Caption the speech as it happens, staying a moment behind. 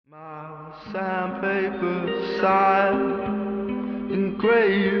Sandpaper side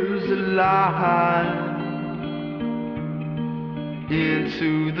engraves a line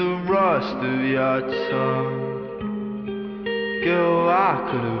into the rust of your tongue. Girl, I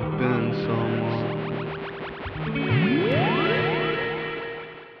could have been someone.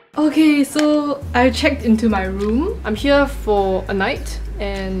 Okay, so I checked into my room. I'm here for a night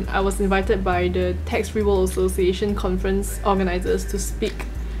and I was invited by the Tax-Free World Association conference organizers to speak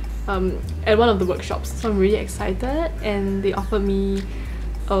at one of the workshops. So I'm really excited and they offered me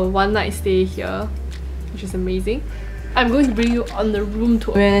a one-night stay here, which is amazing. I'm going to bring you on the room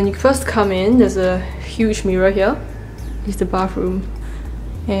tour. When you first come in, there's a huge mirror here. It's the bathroom.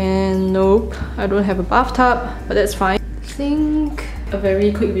 And nope, I don't have a bathtub, but that's fine. I think a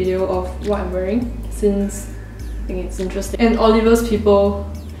very quick video of what I'm wearing since I think it's interesting. And Oliver's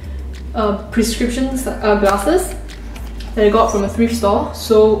People prescription glasses that I got from a thrift store.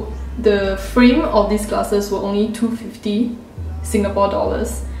 So the frame of these glasses were only 250 Singapore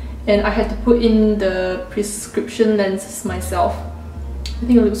dollars. And I had to put in the prescription lenses myself. I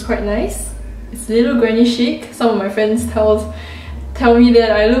think it looks quite nice. It's a little granny chic. Some of my friends tell me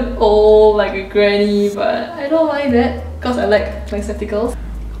that I look old like a granny, but I don't like that because I like my spectacles.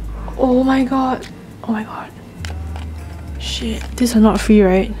 Oh my god. Oh my god. Shit, these are not free,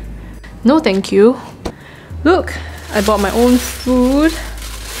 right? No thank you. Look, I bought my own food,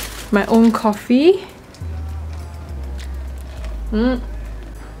 my own coffee.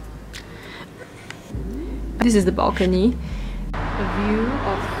 This is the balcony. A view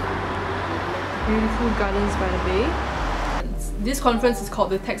of beautiful gardens by the bay. This conference is called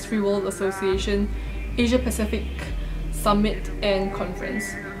the Tax-Free World Association Asia Pacific Summit and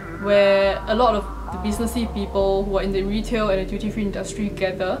Conference, where a lot of the businessy people who are in the retail and the duty-free industry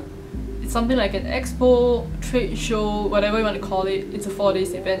gather. It's something like an expo, trade show, whatever you want to call it. It's a 4-day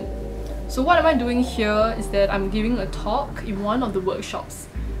event. So what am I doing here is that I'm giving a talk in one of the workshops.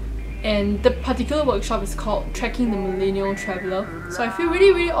 And the particular workshop is called Tracking the Millennial Traveller. So I feel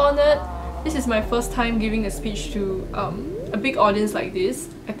really honoured. This is my first time giving a speech to a big audience like this.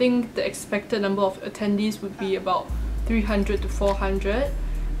 I think the expected number of attendees would be about 300 to 400.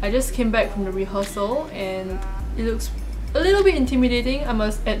 I just came back from the rehearsal and it looks a little bit intimidating, I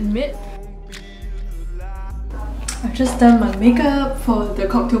must admit. I've just done my makeup for the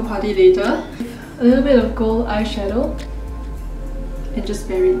cocktail party later. A little bit of gold eyeshadow and just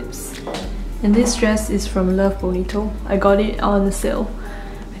berry lips. And this dress is from Love Bonito. I got it on the sale,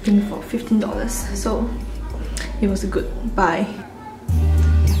 I think for $15, so it was a good buy.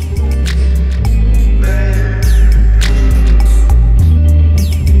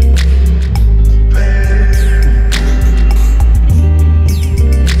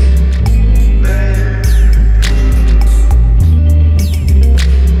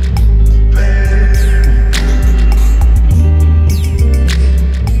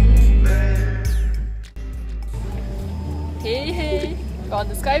 Hey, we're on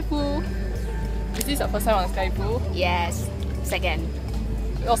the sky pool. Is this your first time on the sky pool? Yes, second.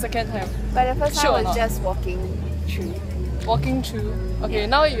 Your second time? But the first Sure time was just walking through. Walking through. Okay, yeah.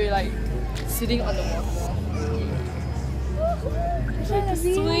 Now you're like sitting on the water.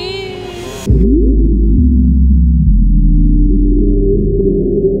 Sweet!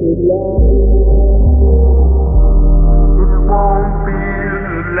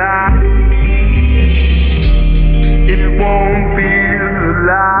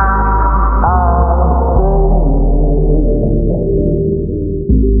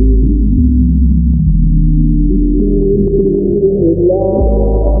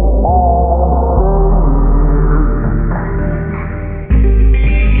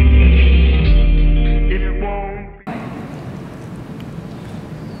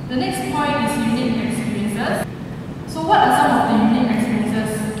 The next point is unique experiences. So what are some of the unique experiences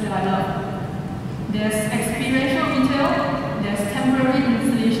that I love? There's experiential retail, there's temporary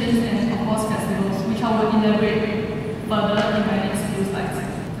installations, and of course festivals, which I will elaborate further in my next few slides.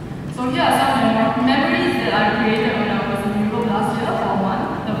 So here are some memories that I created when I was in Europe last year for one.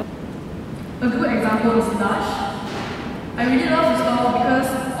 A good example is Lush. I really love the store because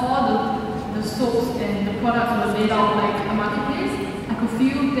all the soaps and the products were laid out like a marketplace. I could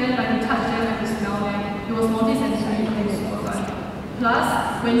feel them, I could touch them, I could smell them. It was multi-sensory and super fun.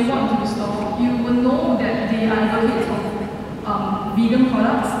 Plus, when you walk into the store, you will know that they are advocates of vegan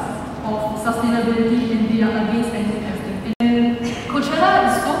products, of sustainability, and they are against animal testing. And Coachella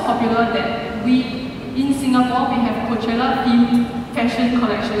is so popular that in Singapore, we have Coachella-themed fashion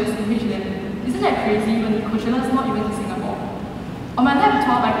collections in H&M. Isn't that crazy when Coachella is not even in Singapore? On my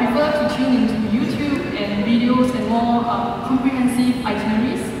laptop, I prefer to tune into YouTube and videos and more comprehensive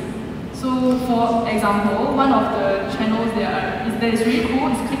itineraries. So for example, one of the channels that is really cool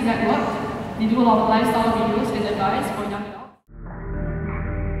is Click Network. They do a lot of lifestyle videos and advice for young adults.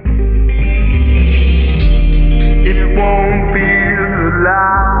 It won't be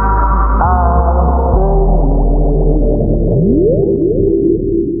loud.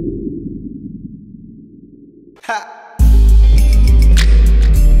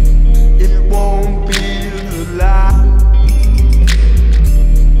 It won't be loud.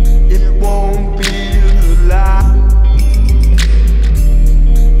 It won't be loud.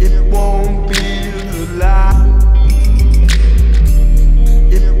 It won't be loud.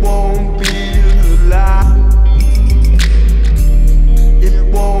 It won't be loud. It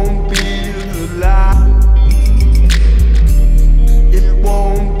won't be loud. It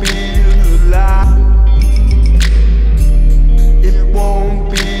won't be loud. It won't be loud. It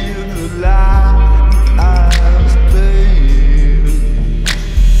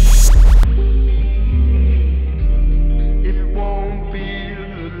won't be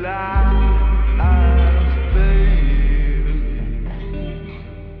loud.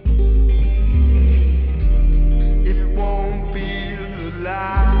 It won't be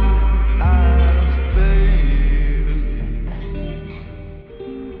loud.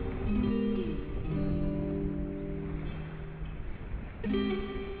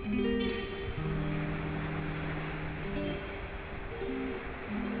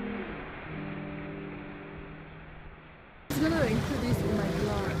 I'm gonna include this in my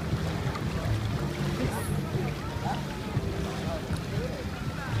vlog.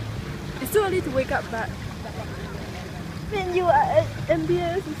 It's too early to wake up, but when you are at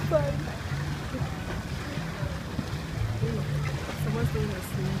MBS, it's fun. Someone's going to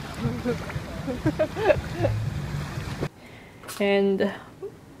sleep. And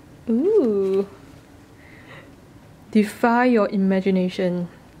ooh, defy your imagination.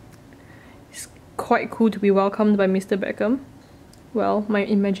 It's quite cool to be welcomed by Mr. Beckham. Well, my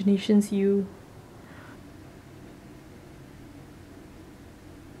imagination's you.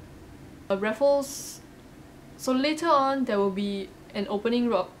 Raffles. So later on, there will be an opening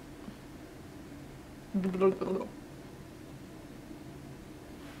rock.